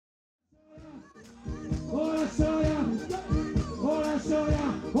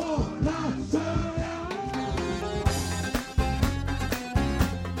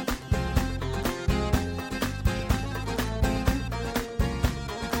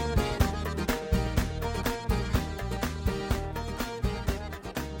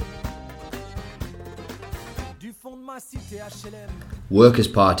Workers'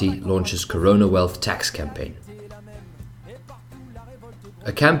 Party launches Corona Wealth Tax Campaign.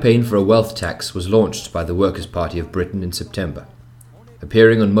 A campaign for a wealth tax was launched by the Workers' Party of Britain in September.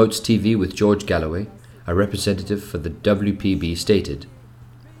 Appearing on Moats TV with George Galloway, a representative for the WPB stated,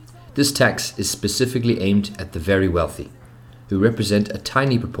 "This tax is specifically aimed at the very wealthy, who represent a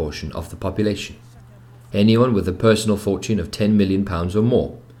tiny proportion of the population. Anyone with a personal fortune of £10 million or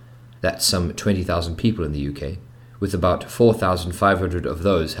more, that's some 20,000 people in the UK, with about 4,500 of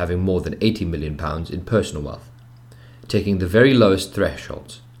those having more than £80 million in personal wealth. Taking the very lowest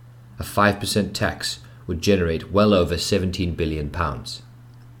thresholds, a 5% tax would generate well over £17 billion.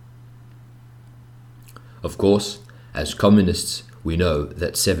 Of course, as communists, we know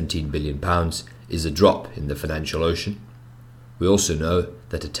that £17 billion is a drop in the financial ocean. We also know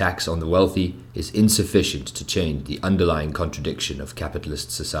that a tax on the wealthy is insufficient to change the underlying contradiction of capitalist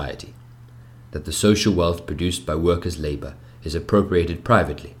society, that the social wealth produced by workers' labour is appropriated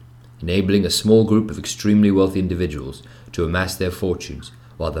privately, enabling a small group of extremely wealthy individuals to amass their fortunes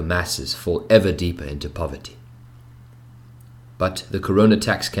while the masses fall ever deeper into poverty. But the Corona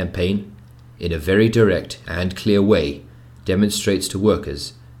tax campaign, in a very direct and clear way, demonstrates to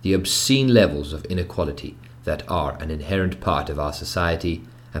workers the obscene levels of inequality that are an inherent part of our society,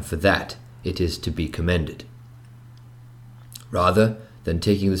 and for that it is to be commended. Rather than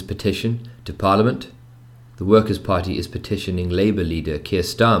taking this petition to Parliament, the Workers' Party is petitioning Labour leader Keir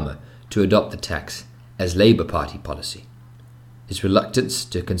Starmer to adopt the tax as Labour Party policy. His reluctance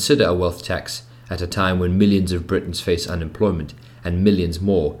to consider a wealth tax at a time when millions of Britons face unemployment and millions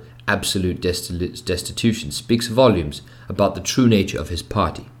more absolute destitution speaks volumes about the true nature of his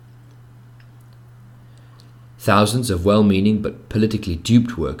party. Thousands of well-meaning but politically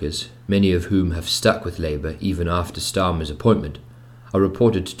duped workers, many of whom have stuck with Labour even after Starmer's appointment, are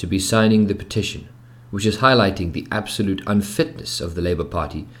reported to be signing the petition, which is highlighting the absolute unfitness of the Labour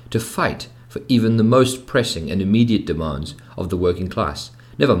Party to fight for even the most pressing and immediate demands of the working class,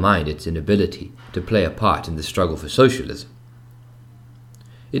 never mind its inability to play a part in the struggle for socialism.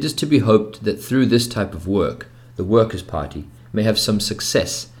 It is to be hoped that through this type of work, the Workers' Party may have some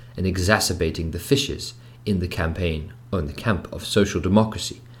success in exacerbating the fissures in the campaign or in the camp of social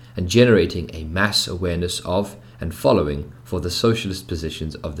democracy and generating a mass awareness of and following for the socialist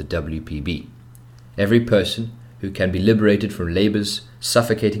positions of the WPB. Every person who can be liberated from Labour's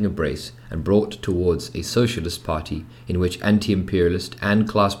suffocating embrace and brought towards a socialist party in which anti-imperialist and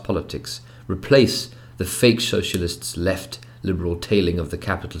class politics replace the fake socialists' left liberal tailing of the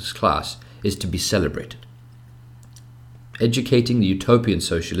capitalist class is to be celebrated. Educating the utopian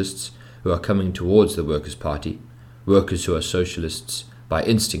socialists who are coming towards the Workers' Party, workers who are socialists by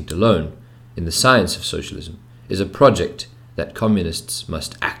instinct alone, in the science of socialism, is a project that communists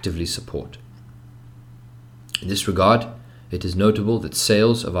must actively support. In this regard, it is notable that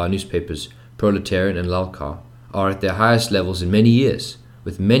sales of our newspapers, Proletarian and Lalkar, are at their highest levels in many years,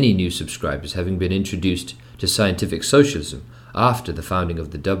 with many new subscribers having been introduced to scientific socialism after the founding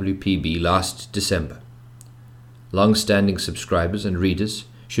of the WPB last December. Long-standing subscribers and readers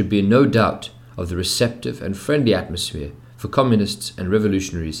should be in no doubt of the receptive and friendly atmosphere for communists and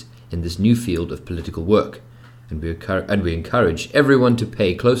revolutionaries in this new field of political work, and we encourage everyone to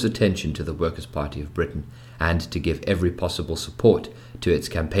pay close attention to the Workers' Party of Britain and to give every possible support to its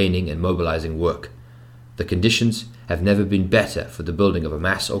campaigning and mobilizing work. The conditions have never been better for the building of a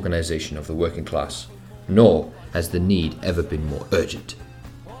mass organization of the working class, nor has the need ever been more urgent.